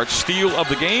Metal Mart steal of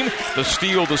the game. The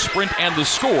steal, the sprint, and the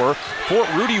score for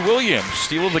Rudy Williams.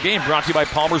 Steal of the game brought to you by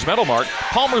Palmer's Metal Mart.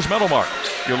 Palmer's Metal Mart,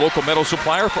 your local metal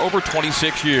supplier for over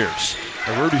 26 years.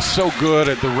 And Rudy's so good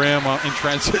at the rim in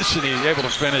transition. He's able to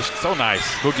finish. So nice.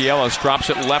 Boogie Ellis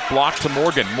drops it left block to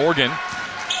Morgan. Morgan.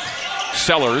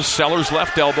 Sellers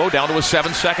left elbow down to a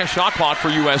 7-second shot clock for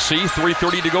USC.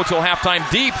 3:30 to go till halftime.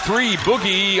 Deep 3,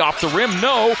 Boogie off the rim,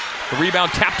 no. The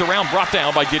rebound tapped around, brought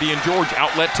down by Gideon George.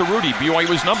 Outlet to Rudy.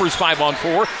 BYU's numbers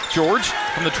 5-on-4. George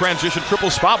from the transition triple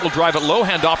spot will drive it low,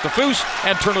 hand off to Foose,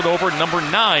 and turn it over. Number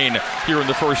 9 here in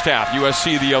the first half.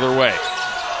 USC the other way.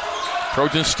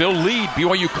 Trojans still lead.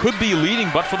 BYU could be leading,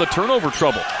 but for the turnover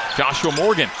trouble. Joshua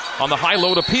Morgan on the high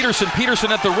low to Peterson.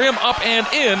 Peterson at the rim, up and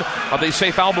in. They say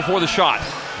foul before the shot.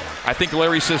 I think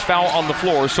Larry says foul on the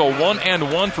floor, so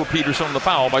 1-and-1 for Peterson on the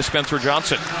foul by Spencer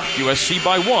Johnson. USC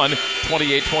by 1,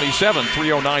 28-27,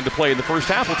 3:09 to play in the first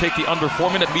half. We'll take the under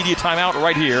 4-minute media timeout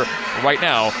right here, right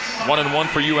now. 1-and-1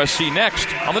 for USC next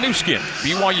on the new skin,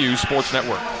 BYU Sports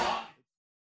Network.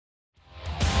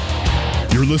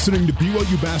 You're listening to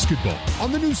BYU Basketball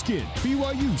on the new skin,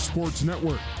 BYU Sports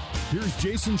Network. Here's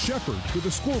Jason Shepard with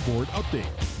a scoreboard update.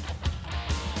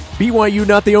 BYU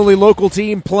not the only local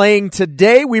team playing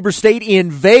today. Weber State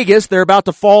in Vegas. They're about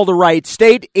to fall to Wright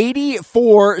State.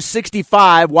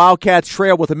 84-65. Wildcats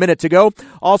trail with a minute to go.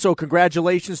 Also,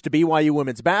 congratulations to BYU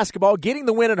women's basketball getting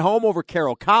the win at home over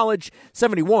Carroll College,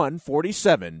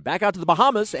 71-47. Back out to the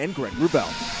Bahamas and Greg Wrubell.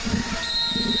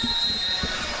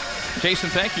 Jason,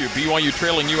 thank you. BYU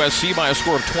trailing USC by a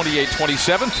score of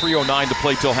 28-27. 3:09 to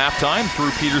play till halftime. Drew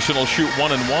Peterson will shoot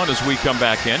 1-and-1 as we come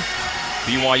back in.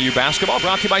 BYU basketball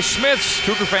brought to you by Smith's.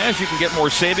 Cougar fans, you can get more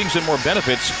savings and more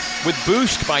benefits with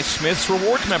Boost by Smith's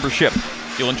Rewards membership.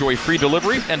 You'll enjoy free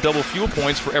delivery and double fuel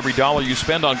points for every dollar you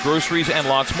spend on groceries and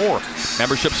lots more.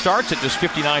 Membership starts at just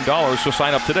 $59, so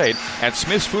sign up today at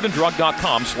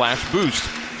smithsfoodanddrug.com/boost.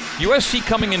 USC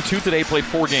coming in 2 today, played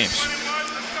 4 games.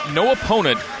 No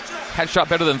opponent had shot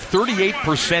better than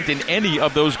 38% in any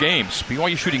of those games.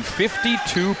 BYU shooting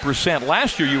 52%.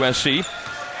 Last year, USC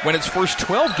went its first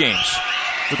 12 games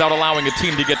without allowing a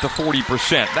team to get to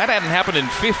 40%. That hadn't happened in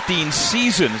 15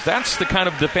 seasons. That's the kind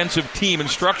of defensive team and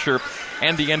structure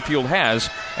Andy Enfield has,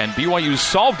 and BYU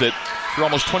solved it through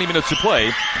almost 20 minutes to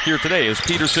play here today as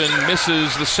Peterson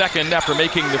misses the second after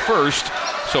making the first.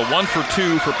 So 1 for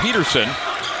 2 for Peterson.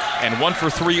 And 1 for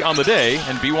 3 on the day,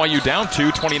 and BYU down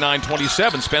 2,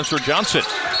 29-27. Spencer Johnson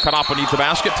cut off beneath the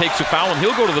basket, takes a foul, and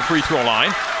he'll go to the free throw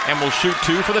line and will shoot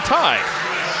 2 for the tie.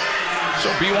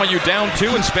 So BYU down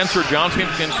 2, and Spencer Johnson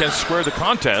can square the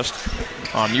contest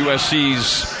on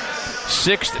USC's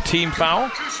 6th team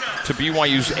foul to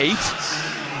BYU's 8th.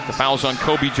 The foul's on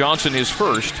Kobe Johnson, his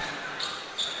first.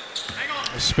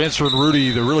 Spencer and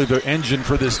Rudy, the engine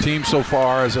for this team so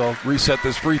far as they'll reset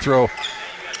this free throw.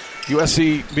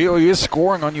 BYU is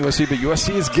scoring on USC, but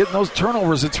USC is getting those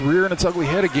turnovers. It's rearing its ugly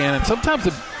head again, and sometimes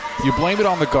you blame it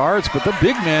on the guards, but the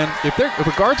big men, if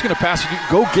a guard's going to pass it,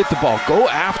 go get the ball. Go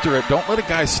after it. Don't let a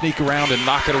guy sneak around and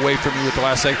knock it away from you at the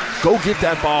last second. Go get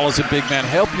that ball as a big man.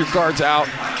 Help your guards out.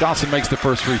 Johnson makes the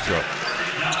first free throw.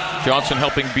 Johnson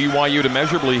helping BYU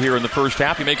immeasurably here in the first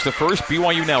half. He makes the first.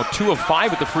 BYU now 2 of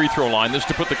 5 at the free throw line. This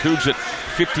to put the Cougs at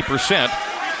 50%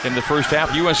 in the first half.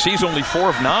 USC's only 4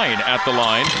 of 9 at the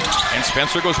line. And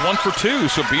Spencer goes 1 for 2.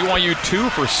 So BYU 2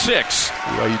 for 6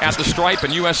 at the stripe,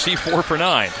 and USC 4 for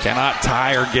 9. Cannot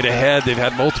tie or get ahead. They've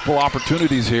had multiple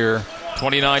opportunities here.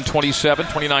 29-27,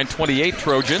 29-28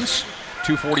 Trojans.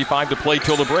 2:45 to play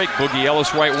till the break. Boogie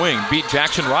Ellis right wing. Beat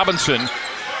Jackson Robinson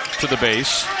to the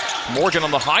base. Morgan on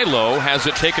the high-low has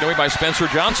it taken away by Spencer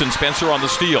Johnson. Spencer on the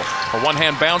steal. A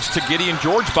one-hand bounce to Gideon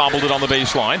George, bobbled it on the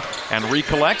baseline, and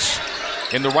recollects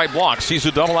in the right block. Sees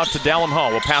a double out to Dallin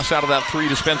Hall. Will pass out of that 3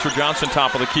 to Spencer Johnson,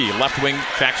 top of the key. Left wing,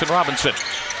 Jackson Robinson.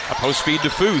 A post feed to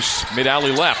Foose,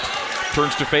 mid-alley left.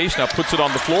 Turns to face, now puts it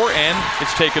on the floor, and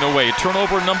it's taken away.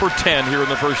 Turnover number 10 here in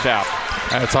the first half.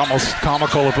 And it's almost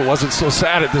comical if it wasn't so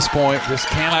sad at this point. Just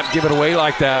cannot give it away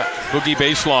like that. Boogie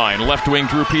baseline, left wing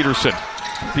Drew Peterson.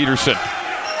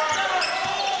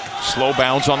 Slow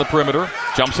bounce on the perimeter.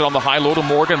 Jumps it on the high-low to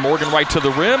Morgan. Morgan right to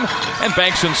the rim. And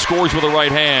banks and scores with a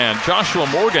right hand. Joshua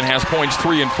Morgan has points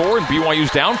 3 and 4, and BYU's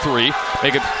down 3.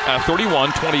 Make it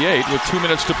 31-28 with 2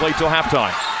 minutes to play till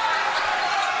halftime.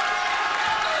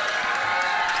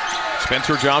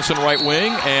 Spencer Johnson right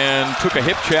wing and took a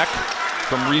hip check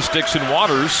from Reese Dixon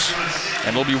Waters.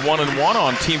 And it'll be 1-1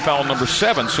 on team foul number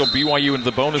 7. So BYU into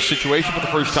the bonus situation for the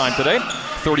first time today.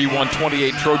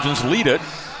 31-28 Trojans lead it.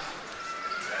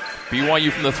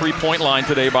 BYU from the three-point line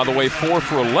today, by the way, 4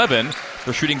 for 11.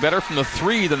 They're shooting better from the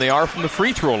 3 than they are from the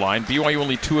free throw line. BYU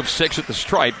only 2 of 6 at the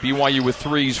stripe. BYU with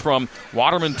 3s from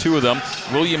Waterman, 2 of them,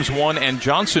 Williams 1 and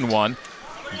Johnson 1.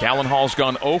 Dallin Hall's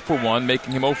gone 0 for 1,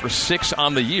 making him 0 for 6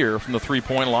 on the year from the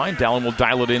three-point line. Dallin will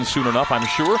dial it in soon enough, I'm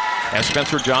sure, as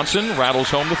Spencer Johnson rattles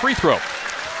home the free throw.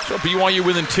 So BYU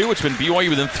within 2. It's been BYU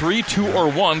within 3, 2,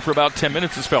 or 1 for about 10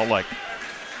 minutes, it's felt like.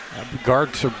 The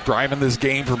guards are driving this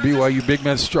game for BYU. Big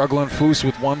men struggling. Foose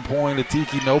with 1 point.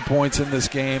 Atiki no points in this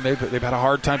game. They've had a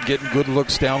hard time getting good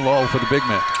looks down low for the big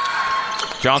men.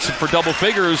 Johnson for double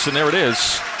figures, and there it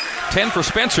is. 10 for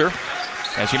Spencer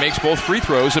as he makes both free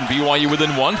throws, and BYU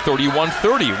within 1,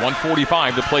 31-30.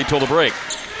 1:45 to play till the break.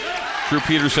 Drew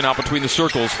Peterson out between the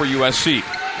circles for USC.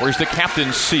 Where's the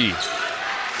captain's C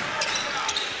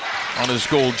on his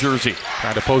gold jersey?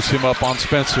 Trying to post him up on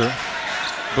Spencer.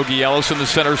 Boogie Ellis in the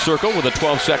center circle with a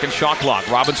 12-second shot clock.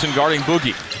 Robinson guarding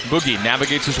Boogie. Boogie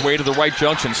navigates his way to the right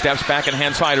junction, steps back and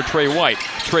hands high to Trey White.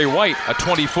 Trey White, a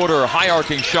 20-footer,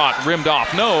 high-arcing shot, rimmed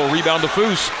off. No, rebound to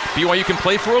Foose. BYU can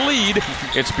play for a lead.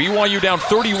 It's BYU down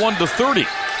 31-30.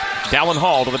 Dallin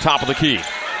Hall to the top of the key.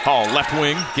 Hall, left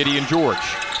wing, Gideon George.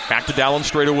 Back to Dallin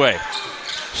straight away.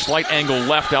 Slight angle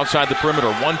left outside the perimeter.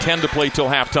 1:10 to play till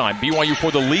halftime. BYU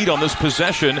for the lead on this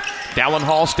possession. Dallin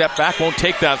Hall step back, won't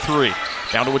take that 3.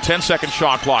 Down to a 10-second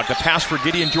shot clock. The pass for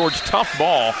Gideon George, tough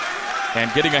ball.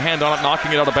 And getting a hand on it,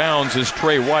 knocking it out of bounds is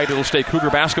Trey White. It'll stay Cougar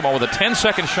basketball with a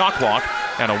 10-second shot clock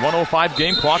and a 1:05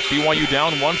 game clock. BYU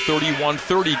down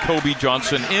 131-30. Kobe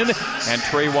Johnson in and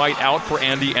Trey White out for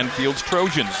Andy Enfield's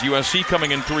Trojans. USC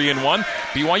coming in 3-1.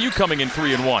 BYU coming in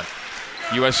 3-1.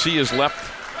 USC has left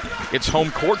its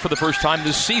home court for the first time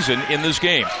this season in this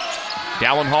game.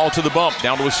 Dallin Hall to the bump,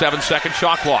 down to a 7-second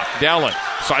shot clock. Dallin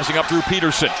sizing up Drew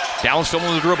Peterson. Dallin still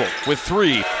on the dribble with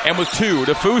 3 and with 2.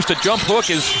 To Foose, the jump hook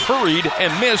is hurried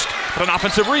and missed, but an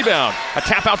offensive rebound. A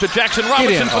tap out to Jackson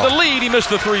Robinson for the lead. He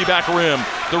missed the 3 back rim.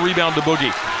 The rebound to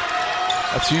Boogie.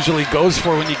 That's usually goes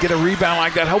for when you get a rebound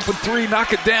like that. Help with 3,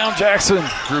 knock it down, Jackson.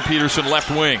 Drew Peterson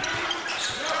left wing.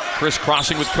 Chris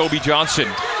crossing with Kobe Johnson.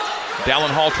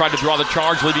 Dallin Hall tried to draw the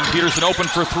charge, leaving Peterson open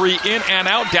for 3, in and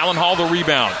out. Dallin Hall the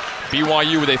rebound.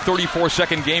 BYU with a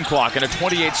 34-second game clock and a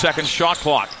 28-second shot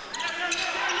clock.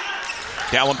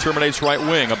 Dallin terminates right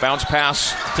wing. A bounce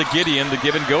pass to Gideon. The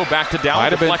give and go back to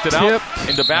Dallin. Deflected out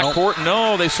into backcourt.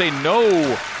 No, they say no.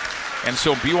 And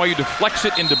so BYU deflects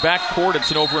it into backcourt.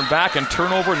 It's an over and back, and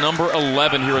turnover number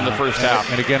 11 here in the first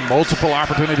half. And again, multiple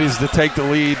opportunities to take the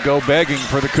lead, go begging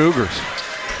for the Cougars.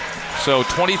 So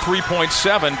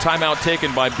 23.7, timeout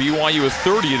taken by BYU, a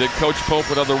 30 that Coach Pope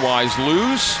would otherwise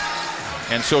lose.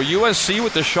 And so USC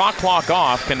with the shot clock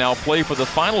off can now play for the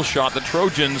final shot. The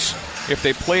Trojans, if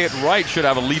they play it right, should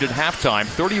have a lead at halftime.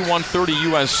 31-30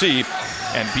 USC.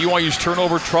 And BYU's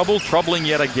turnover troubling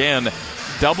yet again.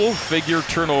 double-figure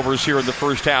turnovers here in the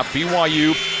first half. BYU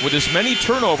with as many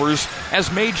turnovers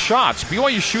as made shots.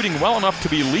 BYU shooting well enough to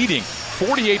be leading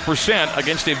 48%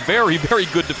 against a very, very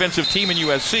good defensive team in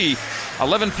USC.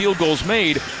 11 field goals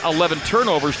made, 11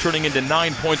 turnovers turning into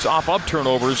 9 points off of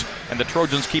turnovers, and the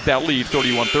Trojans keep that lead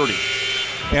 31-30.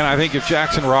 And I think if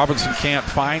Jackson Robinson can't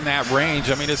find that range,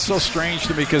 I mean, it's so strange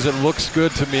to me because it looks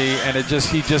good to me, and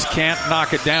he just can't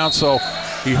knock it down. So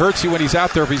he hurts you when he's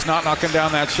out there if he's not knocking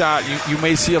down that shot. You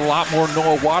may see a lot more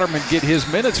Noah Waterman get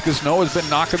his minutes because Noah's been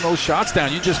knocking those shots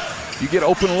down. You get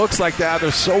open looks like that.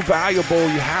 They're so valuable.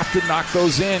 You have to knock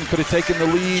those in. Could have taken the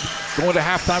lead, going to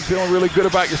halftime feeling really good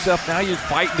about yourself. Now you're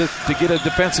fighting to get a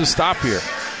defensive stop here.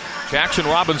 Jackson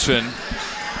Robinson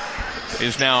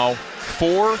is now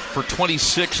 4 for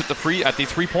 26 at the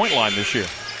three-point line this year.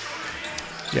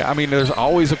 Yeah, I mean, there's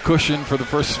always a cushion for the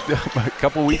first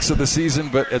couple weeks of the season,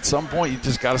 but at some point you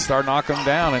just got to start knocking them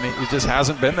down, and it just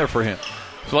hasn't been there for him.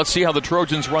 So let's see how the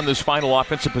Trojans run this final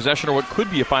offensive possession, or what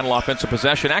could be a final offensive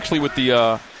possession. Actually, with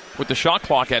the shot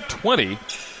clock at 20,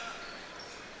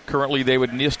 currently they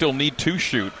would still need to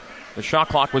shoot. The shot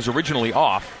clock was originally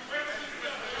off.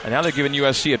 And now they're giving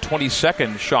USC a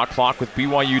 20-second shot clock with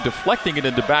BYU deflecting it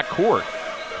into backcourt.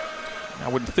 I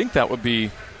wouldn't think that would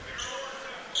be.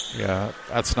 Yeah,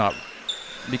 that's not.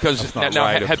 Because that's not now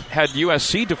right. had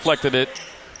USC deflected it,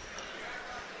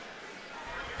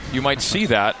 you might see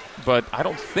that, but I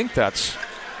don't think that's.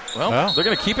 Well, they're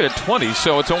going to keep it at 20,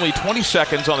 so it's only 20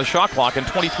 seconds on the shot clock and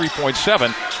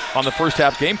 23.7 on the first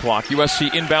half game clock.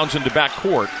 USC inbounds into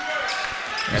backcourt.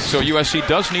 And so USC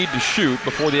does need to shoot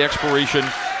before the expiration.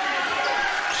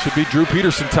 Should be Drew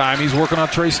Peterson time. He's working on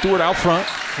Trey Stewart out front.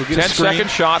 10-second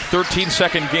shot,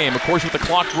 13-second game. Of course, with the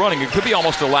clock running, it could be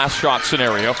almost a last shot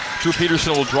scenario. Drew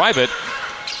Peterson will drive it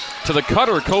to the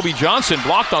cutter. Kobe Johnson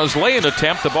blocked on his lay-in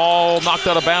attempt. The ball knocked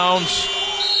out of bounds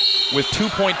with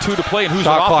 2.2 to play. And who's it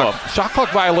off of? Shot clock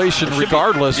violation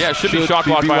regardless. It should be shot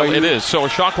clock violation. It is. So a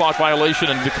shot clock violation,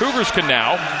 and the Cougars can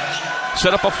now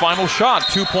set up a final shot.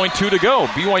 2.2 to go.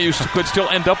 BYU could still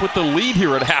end up with the lead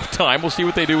here at halftime. We'll see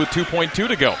what they do with 2.2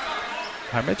 to go.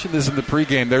 I mentioned this in the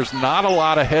pregame. There's not a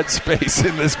lot of head space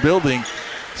in this building.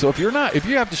 So if you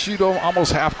have to shoot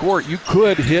almost half court, you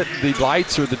could hit the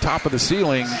lights or the top of the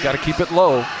ceiling. You got to keep it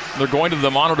low. They're going to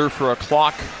the monitor for a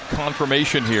clock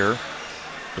confirmation here.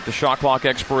 With the shot clock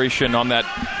expiration on that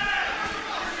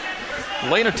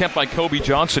lane attempt by Kobe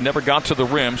Johnson never got to the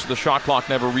rim, so the shot clock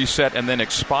never reset and then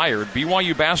expired.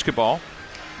 BYU basketball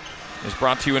is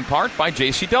brought to you in part by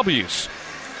JCW's.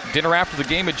 Dinner after the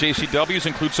game at JCW's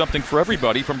includes something for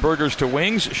everybody, from burgers to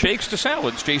wings, shakes to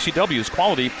salads. JCW's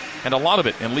quality, and a lot of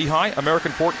it in Lehigh,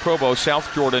 American Fork, Provo, South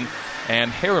Jordan,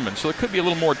 and Harriman. So it could be a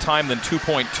little more time than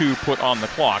 2.2 put on the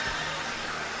clock.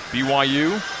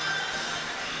 BYU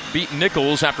beat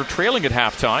Nichols after trailing at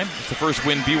halftime. It's the first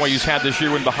win BYU's had this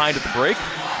year when behind at the break.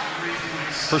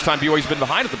 First time BYU's been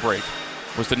behind at the break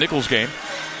was the Nichols game.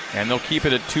 And they'll keep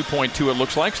it at 2.2, it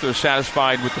looks like, so they're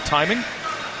satisfied with the timing.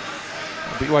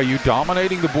 BYU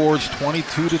dominating the boards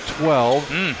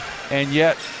 22-12, and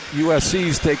yet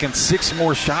USC's taken 6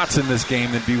 more shots in this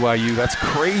game than BYU. That's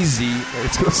crazy.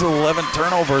 It's those 11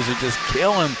 turnovers are just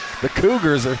killing the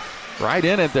Cougars. They're right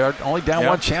in it. They're only down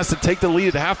one chance to take the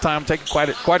lead at halftime, taking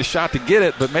quite a shot to get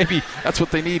it, but maybe that's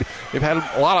what they need. They've had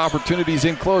a lot of opportunities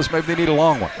in close. Maybe they need a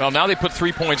long one. Well, now they put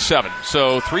 3.7.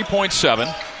 So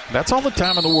 3.7. That's all the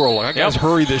time in the world. I guys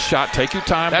hurry this shot. Take your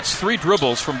time. That's 3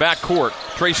 dribbles from backcourt.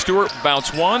 Trey Stewart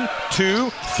bounce 1, 2,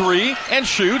 3, and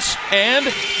shoots, and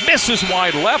misses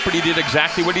wide left, but he did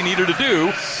exactly what he needed to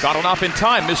do. Got it off in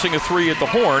time, missing a 3 at the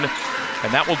horn.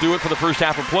 And that will do it for the first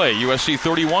half of play. USC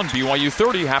 31, BYU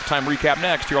 30. Halftime recap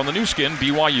next here on the new skin,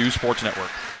 BYU Sports Network.